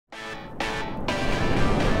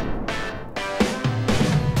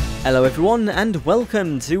Hello everyone and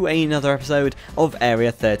welcome to another episode of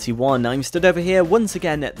Area 31. I'm stood over here once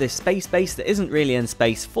again at this space base that isn't really in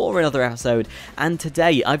space for another episode, and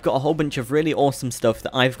today I've got a whole bunch of really awesome stuff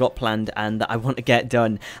that I've got planned and that I want to get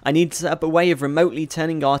done. I need to set up a way of remotely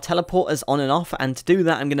turning our teleporters on and off, and to do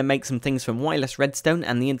that I'm going to make some things from wireless redstone,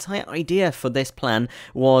 and the entire idea for this plan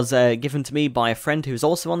was given to me by a friend who's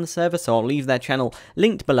also on the server, so I'll leave their channel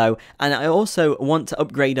linked below. And I also want to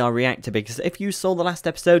upgrade our reactor, because if you saw the last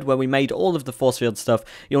episode where we made all of the force field stuff,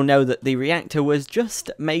 you'll know that the reactor was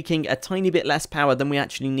just making a tiny bit less power than we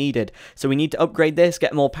actually needed. So we need to upgrade this,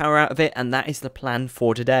 get more power out of it, and that is the plan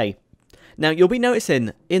for today. Now, you'll be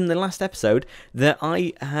noticing in the last episode that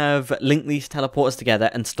I have linked these teleporters together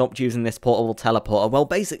and stopped using this portable teleporter. Well,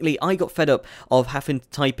 basically, I got fed up of having to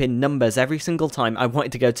type in numbers every single time I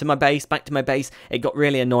wanted to go to my base, back to my base. It got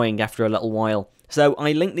really annoying after a little while. So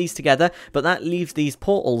I linked these together, but that leaves these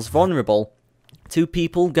portals vulnerable to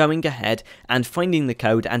people going ahead and finding the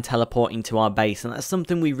code and teleporting to our base, and that's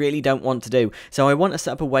something we really don't want to do. So I want to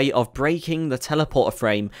set up a way of breaking the teleporter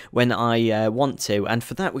frame when I want to, and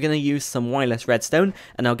for that we're going to use some wireless redstone,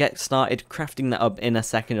 and I'll get started crafting that up in a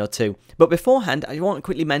second or two. But beforehand, I want to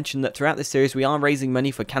quickly mention that throughout this series we are raising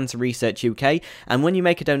money for Cancer Research UK, and when you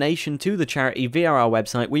make a donation to the charity via our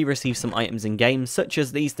website, we receive some items in games, such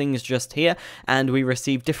as these things just here, and we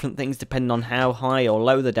receive different things depending on how high or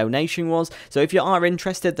low the donation was. So if you are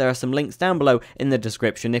interested, there are some links down below in the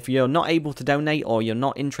description. If you're not able to donate or you're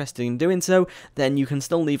not interested in doing so, then you can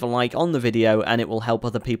still leave a like on the video, and it will help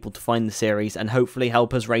other people to find the series and hopefully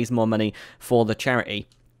help us raise more money for the charity.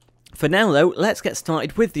 For now though, let's get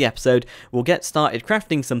started with the episode. We'll get started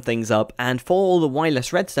crafting some things up, and for all the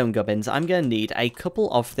wireless redstone gubbins, I'm going to need a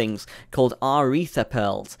couple of things called aretha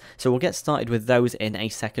pearls. So we'll get started with those in a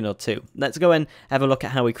second or two. Let's go and have a look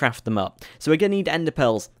at how we craft them up. So we're going to need ender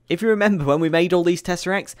pearls. If you remember when we made all these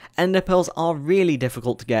tesseracts, ender pearls are really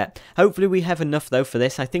difficult to get. Hopefully we have enough though for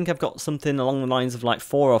this. I think I've got something along the lines of like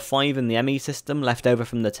 4 or 5 in the ME system left over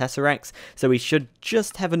from the tesseracts, so we should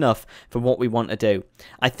just have enough for what we want to do.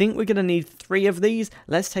 I think we're going to need 3 of these.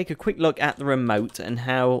 Let's take a quick look at the remote and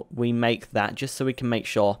how we make that, just so we can make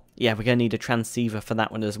sure. Yeah, we're going to need a transceiver for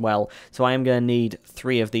that one as well. So I am going to need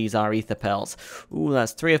 3 of these aretha pearls. Ooh,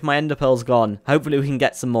 that's 3 of my ender pearls gone. Hopefully we can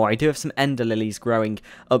get some more. I do have some ender lilies growing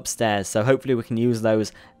upstairs, so hopefully we can use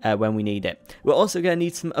those when we need it. We're also going to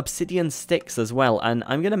need some obsidian sticks as well, and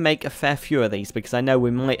I'm going to make a fair few of these because I know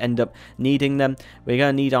we might end up needing them. We're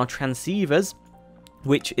going to need our transceivers,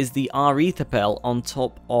 which is the aretha pearl on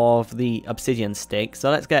top of the obsidian stick.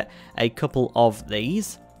 So let's get a couple of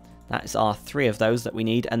these. That's our 3 of those that we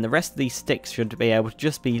need, and the rest of these sticks should be able to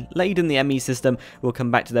just be laid in the ME system. We'll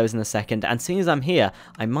come back to those in a second, and seeing as I'm here,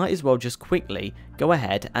 I might as well just quickly go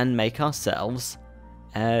ahead and make ourselves...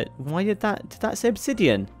 why did that say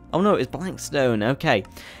obsidian? Oh no, it's blank stone, okay.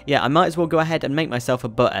 Yeah, I might as well go ahead and make myself a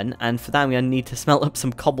button, and for that I'm going to need to smelt up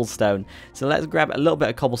some cobblestone. So let's grab a little bit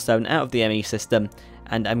of cobblestone out of the ME system,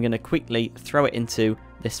 and I'm going to quickly throw it into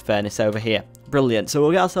this furnace over here. Brilliant. So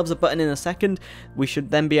we'll get ourselves a button in a second. We should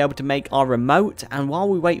then be able to make our remote, and while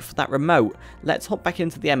we wait for that remote, let's hop back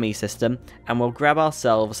into the ME system and we'll grab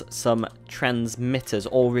ourselves some transmitters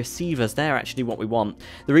or receivers. They're actually what we want.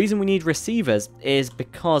 The reason we need receivers is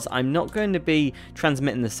because I'm not going to be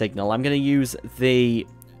transmitting the signal. I'm going to use the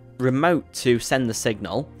remote to send the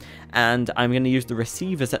signal, and I'm going to use the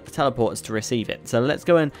receivers at the teleporters to receive it. So let's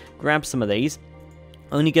go and grab some of these.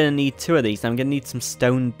 Only going to need 2 of these. I'm going to need some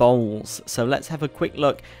stone bowls. So let's have a quick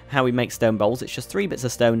look how we make stone bowls. It's just 3 bits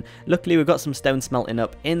of stone. Luckily we've got some stone smelting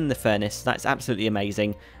up in the furnace. That's absolutely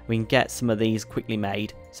amazing. We can get some of these quickly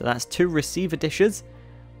made. So that's 2 receiver dishes.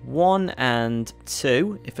 1 and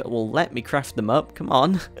 2, if it will let me craft them up. Come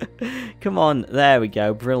on. Come on. There we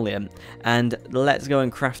go. Brilliant. And let's go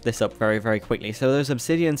and craft this up very, very quickly. So those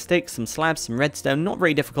obsidian sticks, some slabs, some redstone, not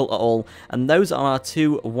very difficult at all. And those are our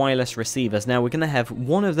 2 wireless receivers. Now we're going to have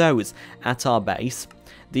one of those at our base.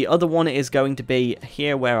 The other one is going to be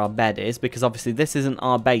here where our bed is, because obviously this isn't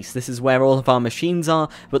our base. This is where all of our machines are,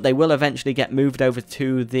 but they will eventually get moved over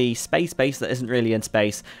to the space base that isn't really in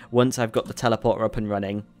space once I've got the teleporter up and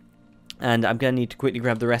running. And I'm going to need to quickly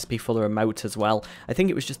grab the recipe for the remote as well. I think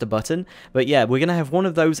it was just a button. But yeah, we're going to have one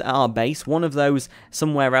of those at our base, one of those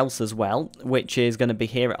somewhere else as well, which is going to be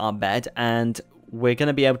here at our bed. And we're going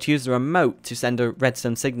to be able to use the remote to send a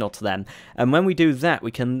redstone signal to them. And when we do that,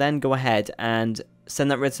 we can then go ahead and send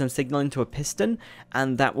that redstone signal into a piston,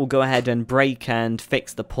 and that will go ahead and break and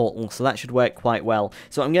fix the portal, so that should work quite well.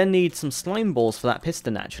 So I'm going to need some slime balls for that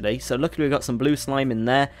piston actually, so luckily we've got some blue slime in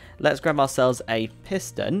there. Let's grab ourselves a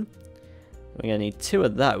piston. We're going to need 2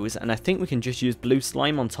 of those, and I think we can just use blue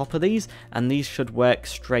slime on top of these, and these should work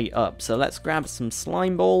straight up. So let's grab some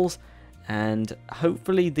slime balls, and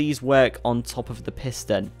hopefully these work on top of the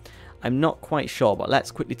piston. I'm not quite sure, but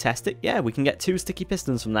let's quickly test it. Yeah, we can get 2 sticky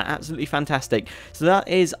pistons from that. Absolutely fantastic. So that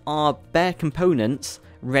is our bare components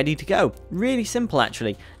ready to go. Really simple,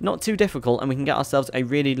 actually. Not too difficult, and we can get ourselves a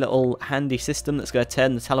really little handy system that's going to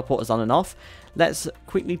turn the teleporters on and off. Let's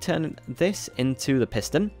quickly turn this into the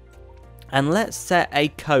piston. And let's set a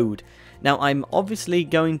code. Now, I'm obviously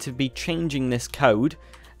going to be changing this code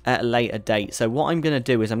at a later date. So what I'm going to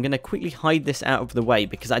do is I'm going to quickly hide this out of the way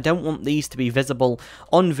because I don't want these to be visible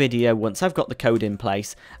on video once I've got the code in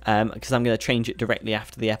place, because I'm going to change it directly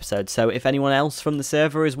after the episode. So if anyone else from the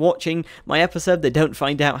server is watching my episode, they don't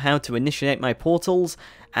find out how to initiate my portals,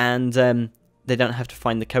 and they don't have to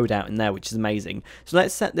find the code out in there, which is amazing. So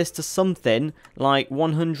let's set this to something like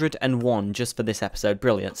 101 just for this episode.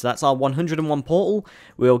 Brilliant. So that's our 101 portal.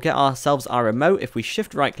 We'll get ourselves our remote. If we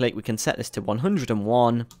shift right click, we can set this to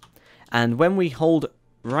 101. And when we hold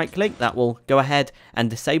right click, that will go ahead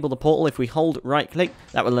and disable the portal. If we hold right click,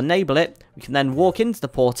 that will enable it. We can then walk into the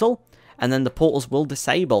portal, and then the portals will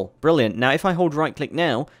disable. Brilliant. Now if I hold right click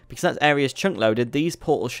now, because that area is chunk loaded, these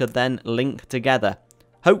portals should then link together.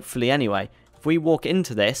 Hopefully anyway. If we walk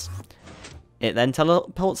into this, it then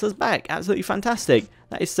teleports us back. Absolutely fantastic.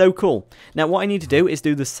 That is so cool. Now, what I need to do is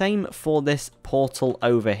do the same for this portal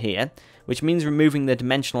over here, which means removing the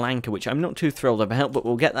dimensional anchor, which I'm not too thrilled about, but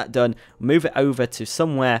we'll get that done. Move it over to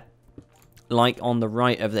somewhere like on the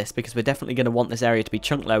right of this, because we're definitely going to want this area to be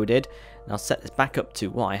chunk loaded. And I'll set this back up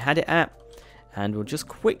to what I had it at, and we'll just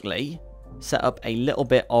quickly set up a little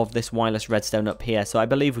bit of this wireless redstone up here. So I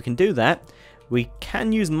believe we can do that. We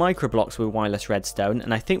can use microblocks with wireless redstone,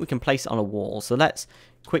 and I think we can place it on a wall. So let's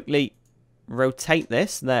quickly rotate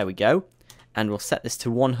this. There we go. And we'll set this to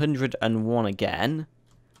 101 again.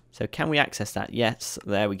 So can we access that? Yes,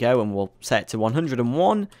 there we go. And we'll set it to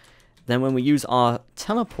 101. Then when we use our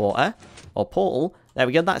teleporter, or portal, there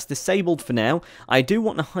we go, that's disabled for now. I do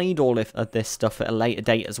want to hide all of this stuff at a later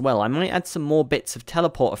date as well. I might add some more bits of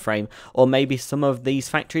teleporter frame, or maybe some of these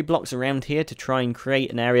factory blocks around here to try and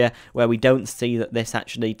create an area where we don't see that this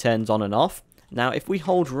actually turns on and off. Now, if we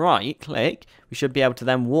hold right click, we should be able to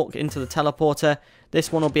then walk into the teleporter.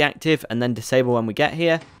 This one will be active and then disable when we get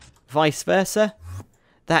here. Vice versa.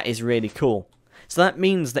 That is really cool. So that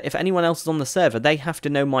means that if anyone else is on the server, they have to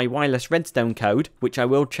know my wireless redstone code, which I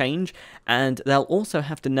will change, and they'll also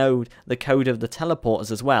have to know the code of the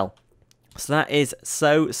teleporters as well. So that is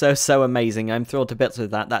so amazing. I'm thrilled to bits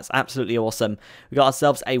with that. That's absolutely awesome. We got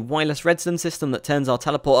ourselves a wireless redstone system that turns our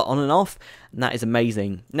teleporter on and off, and that is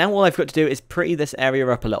amazing. Now all I've got to do is pretty this area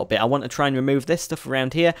up a little bit. I want to try and remove this stuff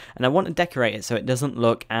around here, and I want to decorate it so it doesn't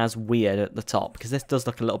look as weird at the top, because this does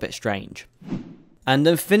look a little bit strange. And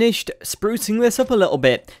I've finished sprucing this up a little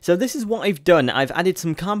bit. So this is what I've done. I've added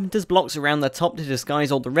some carpenter's blocks around the top to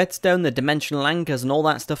disguise all the redstone, the dimensional anchors, and all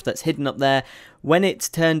that stuff that's hidden up there. When it's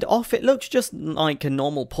turned off, it looks just like a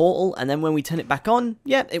normal portal, and then when we turn it back on,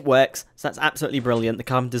 yeah, it works. So that's absolutely brilliant. The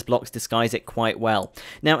carpenter's blocks disguise it quite well.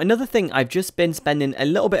 Now, another thing I've just been spending a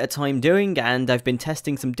little bit of time doing, and I've been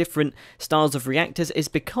testing some different styles of reactors, is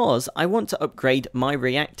because I want to upgrade my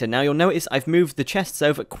reactor. Now, you'll notice I've moved the chests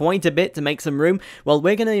over quite a bit to make some room. Well,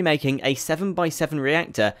 we're going to be making a 7x7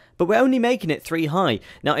 reactor, but we're only making it 3 high.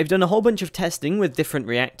 Now, I've done a whole bunch of testing with different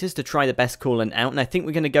reactors to try the best coolant out, and I think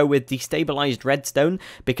we're going to go with destabilized redstone,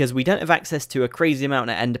 because we don't have access to a crazy amount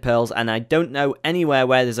of ender pearls, and I don't know anywhere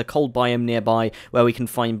where there's a cold biome nearby where we can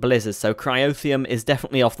find blizzards, so cryothium is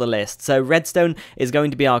definitely off the list. So redstone is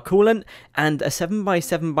going to be our coolant, and a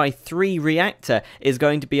 7x7x3 reactor is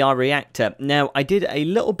going to be our reactor. Now, I did a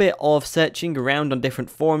little bit of searching around on different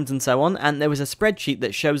forums and so on, and there was a spreadsheet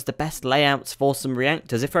that shows the best layouts for some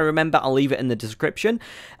reactors. If I remember, I'll leave it in the description,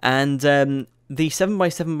 and the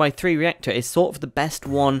 7x7x3 reactor is sort of the best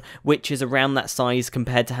one, which is around that size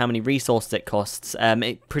compared to how many resources it costs.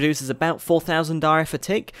 It produces about 4,000 RF a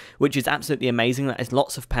tick, which is absolutely amazing. That is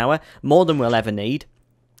lots of power, more than we'll ever need.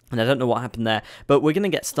 And I don't know what happened there, but we're going to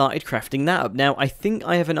get started crafting that up. Now, I think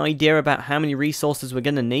I have an idea about how many resources we're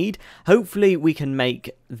going to need. Hopefully, we can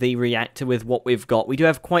make the reactor with what we've got. We do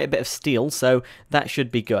have quite a bit of steel, so that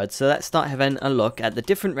should be good. So let's start having a look at the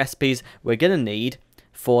different recipes we're going to need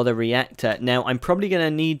for the reactor. Now, I'm probably going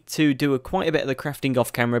to need to do quite a bit of the crafting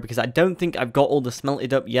off camera, because I don't think I've got all the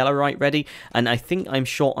smelted up yellowite ready, and I think I'm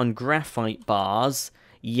short on graphite bars.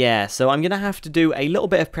 Yeah, so I'm going to have to do a little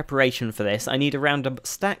bit of preparation for this. I need around a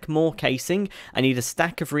stack more casing, I need a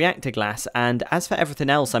stack of reactor glass, and as for everything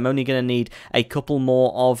else, I'm only going to need a couple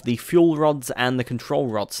more of the fuel rods and the control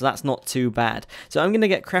rods, so that's not too bad. So I'm going to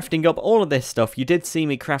get crafting up all of this stuff. You did see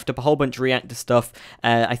me craft up a whole bunch of reactor stuff,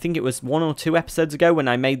 I think it was 1 or 2 episodes ago when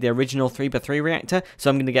I made the original 3x3 reactor,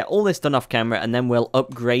 so I'm going to get all this done off camera, and then we'll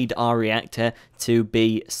upgrade our reactor to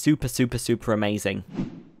be super, super, super amazing.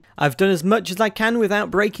 I've done as much as I can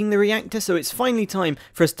without breaking the reactor, so it's finally time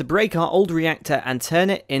for us to break our old reactor and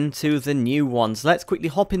turn it into the new one. So let's quickly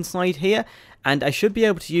hop inside here, and I should be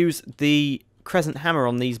able to use the crescent hammer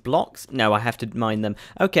on these blocks. No, I have to mine them.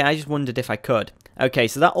 Okay, I just wondered if I could. Okay,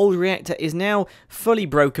 so that old reactor is now fully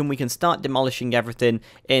broken. We can start demolishing everything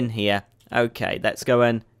in here. Okay, let's go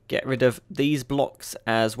and get rid of these blocks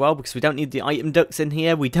as well, because we don't need the item ducts in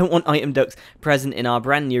here. We don't want item ducts present in our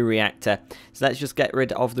brand new reactor. So let's just get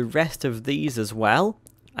rid of the rest of these as well.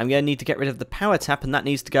 I'm going to need to get rid of the power tap, and that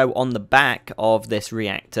needs to go on the back of this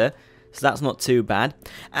reactor. So that's not too bad.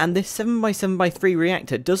 And this 7x7x3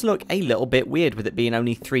 reactor does look a little bit weird with it being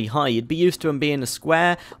only 3 high. You'd be used to them being a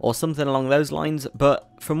square or something along those lines, but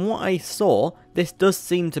from what I saw, this does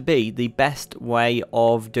seem to be the best way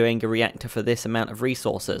of doing a reactor for this amount of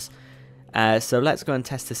resources. So let's go and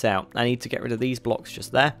test this out. I need to get rid of these blocks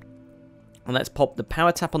just there. And let's pop the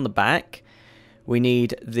power tap on the back. We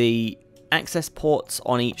need the access ports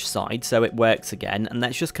on each side so it works again, and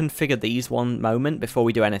let's just configure these one moment before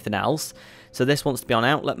we do anything else. So this wants to be on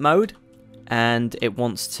outlet mode, and it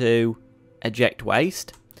wants to eject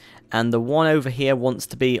waste, and the one over here wants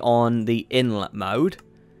to be on the inlet mode,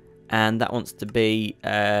 and that wants to be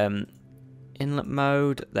inlet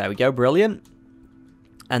mode. There we go, brilliant.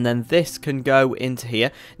 And then this can go into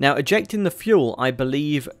here. Now ejecting the fuel, I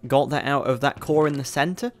believe, got that out of that core in the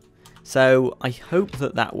center. So I hope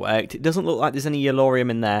that that worked. It doesn't look like there's any yellorium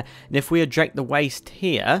in there. And if we eject the waste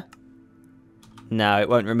here, no, it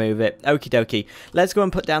won't remove it. Okie dokie. Let's go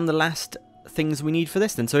and put down the last things we need for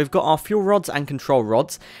this then. So we've got our fuel rods and control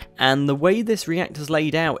rods, and the way this reactor's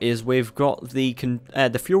laid out is we've got the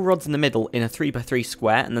fuel rods in the middle in a 3x3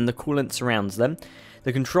 square, and then the coolant surrounds them.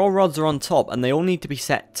 The control rods are on top, and they all need to be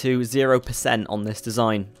set to 0% on this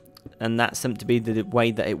design. And that seemed to be the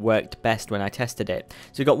way that it worked best when I tested it.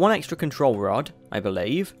 So we've got one extra control rod, I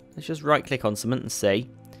believe. Let's just right click on something and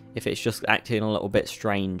see if it's just acting a little bit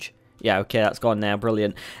strange. Yeah, okay, that's gone now,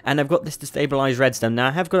 brilliant. And I've got this destabilized redstone. Now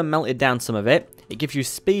I have got to melt it down some of it. It gives you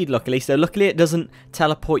speed, luckily, so luckily it doesn't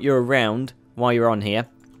teleport you around while you're on here.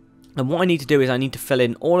 And what I need to do is I need to fill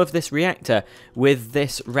in all of this reactor with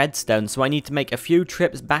this redstone. So I need to make a few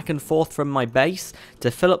trips back and forth from my base to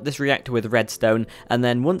fill up this reactor with redstone. And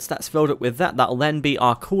then once that's filled up with that, that'll then be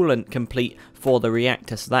our coolant complete for the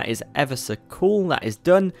reactor. So that is ever so cool. That is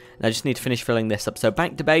done. And I just need to finish filling this up. So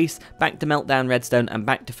back to base, back to melt down redstone, and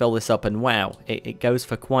back to fill this up. And wow, it goes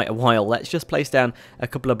for quite a while. Let's just place down a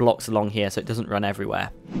couple of blocks along here so it doesn't run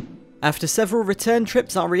everywhere. After several return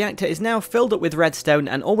trips, our reactor is now filled up with redstone,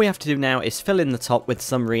 and all we have to do now is fill in the top with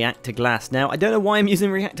some reactor glass. Now, I don't know why I'm using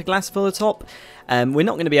reactor glass for the top. We're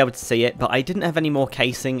not going to be able to see it, but I didn't have any more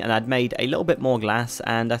casing, and I'd made a little bit more glass,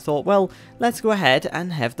 and I thought, well, let's go ahead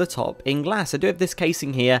and have the top in glass. I do have this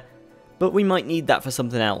casing here, but we might need that for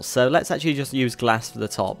something else, so let's actually just use glass for the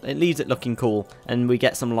top. It leaves it looking cool, and we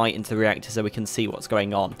get some light into the reactor so we can see what's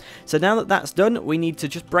going on. So now that that's done, we need to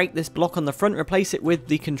just break this block on the front, replace it with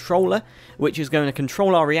the controller, which is going to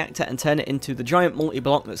control our reactor and turn it into the giant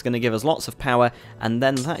multi-block that's going to give us lots of power, and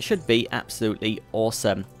then that should be absolutely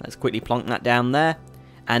awesome. Let's quickly plonk that down there,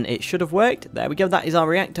 and it should have worked. There we go, that is our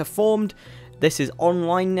reactor formed. This is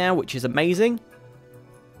online now, which is amazing.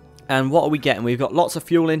 And what are we getting? We've got lots of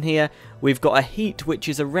fuel in here. We've got a heat which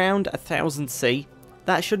is around 1000 C.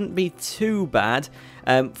 That shouldn't be too bad.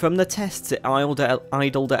 From the tests, it idled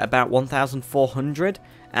at about 1400,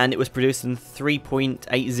 and it was producing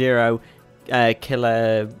 3.80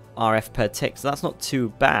 kilo RF per tick. So that's not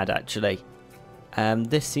too bad, actually.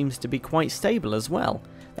 This seems to be quite stable as well.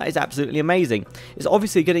 That is absolutely amazing. It's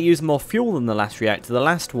obviously going to use more fuel than the last reactor. The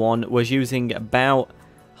last one was using about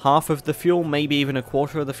half of the fuel, maybe even a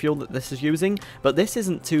quarter of the fuel that this is using, but this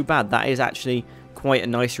isn't too bad. That is actually quite a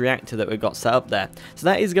nice reactor that we've got set up there. So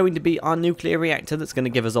that is going to be our nuclear reactor that's going to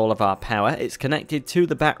give us all of our power. It's connected to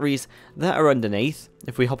the batteries that are underneath.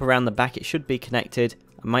 If we hop around the back, it should be connected.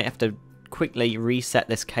 I might have to quickly reset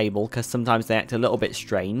this cable because sometimes they act a little bit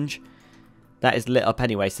strange. That is lit up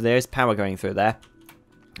anyway, so there is power going through there.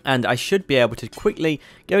 And I should be able to quickly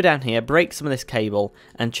go down here, break some of this cable,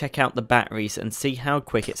 and check out the batteries and see how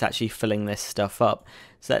quick it's actually filling this stuff up.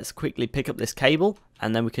 So let's quickly pick up this cable,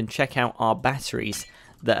 and then we can check out our batteries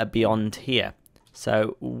that are beyond here.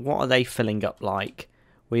 So what are they filling up like?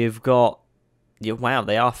 We've got, yeah, wow,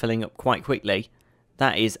 they are filling up quite quickly.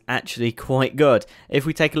 That is actually quite good. If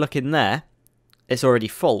we take a look in there, it's already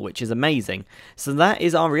full, which is amazing. So that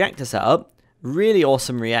is our reactor setup. Really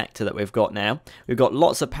awesome reactor that we've got now. We've got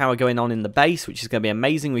lots of power going on in the base, which is going to be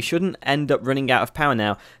amazing. We shouldn't end up running out of power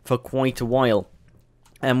now for quite a while.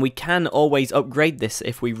 And we can always upgrade this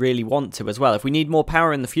if we really want to as well. If we need more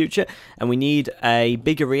power in the future and we need a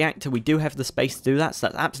bigger reactor, we do have the space to do that, so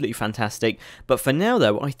that's absolutely fantastic. But for now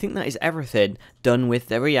though, I think that is everything done with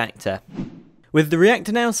the reactor. With the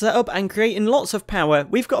reactor now set up and creating lots of power,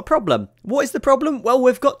 we've got a problem. What is the problem? Well,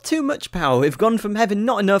 we've got too much power. We've gone from having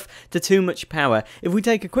not enough to too much power. If we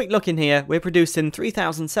take a quick look in here, we're producing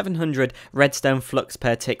 3,700 redstone flux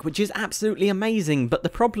per tick, which is absolutely amazing. But the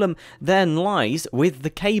problem then lies with the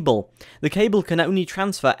cable. The cable can only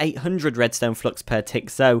transfer 800 redstone flux per tick,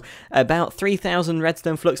 so about 3,000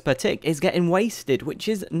 redstone flux per tick is getting wasted, which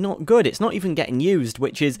is not good. It's not even getting used,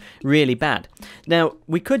 which is really bad. Now,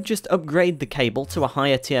 we could just upgrade the cable to a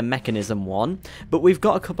higher tier mechanism one, but we've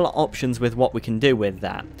got a couple of options with what we can do with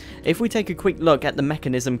that. If we take a quick look at the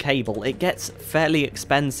mechanism cable, it gets fairly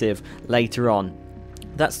expensive later on.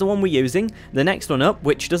 That's the one we're using. The next one up,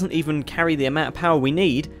 which doesn't even carry the amount of power we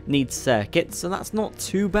need, needs circuits, so that's not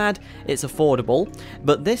too bad. It's affordable.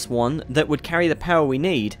 But this one that would carry the power we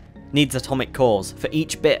need needs atomic cores for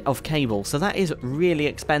each bit of cable, so that is really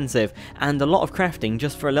expensive and a lot of crafting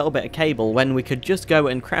just for a little bit of cable, when we could just go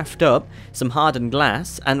and craft up some hardened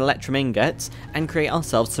glass and electrum ingots and create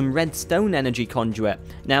ourselves some redstone energy conduit.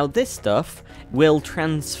 Now this stuff will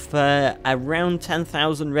transfer around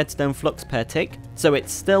 10,000 redstone flux per tick, so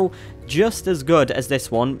it's still just as good as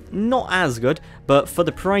this one. Not as good, but for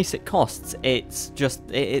the price it costs,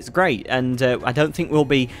 it's great, and I don't think we'll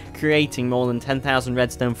be creating more than 10,000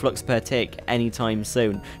 redstone flux per tick anytime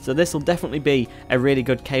soon. So this will definitely be a really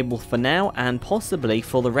good cable for now, and possibly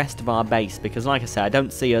for the rest of our base, because like I said, I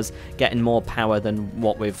don't see us getting more power than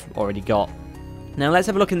what we've already got. Now let's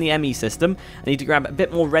have a look in the ME system. I need to grab a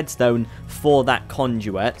bit more redstone for that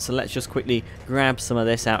conduit, so let's just quickly grab some of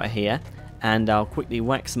this out of here. And I'll quickly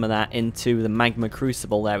whack some of that into the magma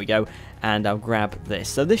crucible. There we go. And I'll grab this.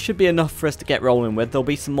 So this should be enough for us to get rolling with. There'll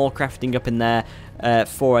be some more crafting up in there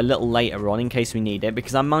for a little later on in case we need it,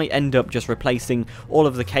 because I might end up just replacing all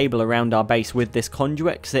of the cable around our base with this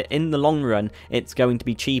conduit, because in the long run it's going to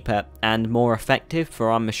be cheaper and more effective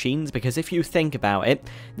for our machines. Because if you think about it,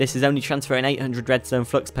 this is only transferring 800 redstone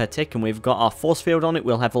flux per tick, and we've got our force field on it,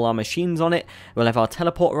 we'll have all our machines on it, we'll have our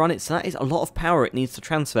teleporter on it, so that is a lot of power it needs to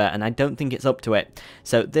transfer, and I don't think it's up to it.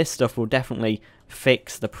 So this stuff will definitely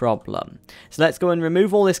fix the problem. So let's go and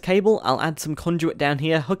remove all this cable. I'll add some conduit down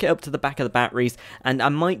here, hook it up to the back of the batteries, and I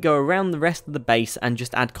might go around the rest of the base and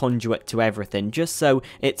just add conduit to everything, just so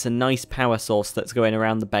it's a nice power source that's going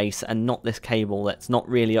around the base and not this cable that's not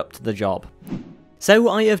really up to the job. So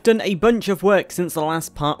I have done a bunch of work since the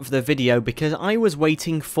last part of the video, because I was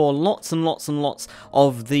waiting for lots and lots and lots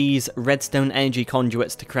of these redstone energy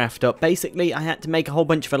conduits to craft up. Basically, I had to make a whole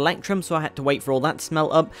bunch of electrum, so I had to wait for all that to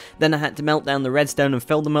smelt up. Then I had to melt down the redstone and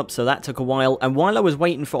fill them up, so that took a while. And while I was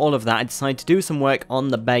waiting for all of that, I decided to do some work on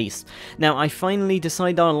the base. Now, I finally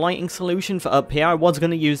decided on a lighting solution for up here. I was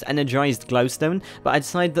going to use energized glowstone, but I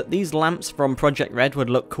decided that these lamps from Project Red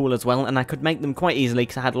would look cool as well, and I could make them quite easily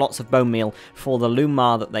because I had lots of bone meal for the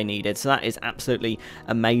lumar that they needed. So that is absolutely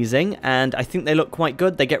amazing, and I think they look quite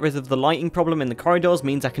good. They get rid of the lighting problem in the corridors,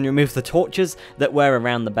 means I can remove the torches that were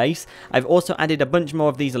around the base. I've also added a bunch more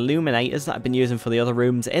of these illuminators that I've been using for the other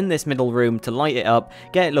rooms in this middle room to light it up,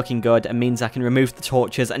 get it looking good, and means I can remove the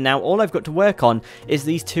torches. And now all I've got to work on is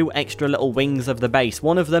these two extra little wings of the base.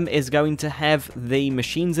 One of them is going to have the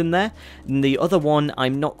machines in there, and the other one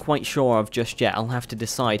I'm not quite sure of just yet. I'll have to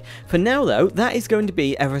decide. For now though, that is going to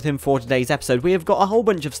be everything for today's episode. We have got a whole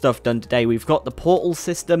bunch of stuff done today. We've got the portal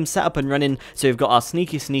system set up and running, so we've got our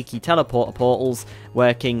sneaky teleporter portals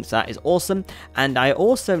working, so that is awesome. And I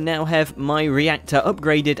also now have my reactor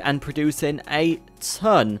upgraded and producing a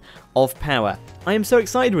ton of power. I am so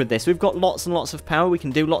excited with this. We've got lots and lots of power, we can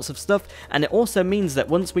do lots of stuff, and it also means that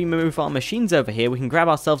once we move our machines over here, we can grab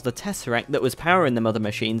ourselves the tesseract that was powering them other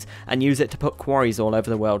machines and use it to put quarries all over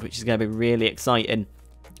the world, which is going to be really exciting.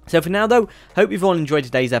 So for now though, hope you've all enjoyed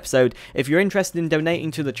today's episode. If you're interested in donating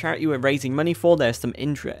to the charity we're raising money for, there's some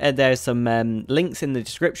links in the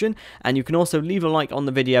description, and you can also leave a like on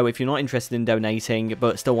the video if you're not interested in donating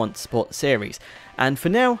but still want to support the series. And for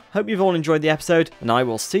now, hope you've all enjoyed the episode, and I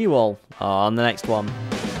will see you all on the next one.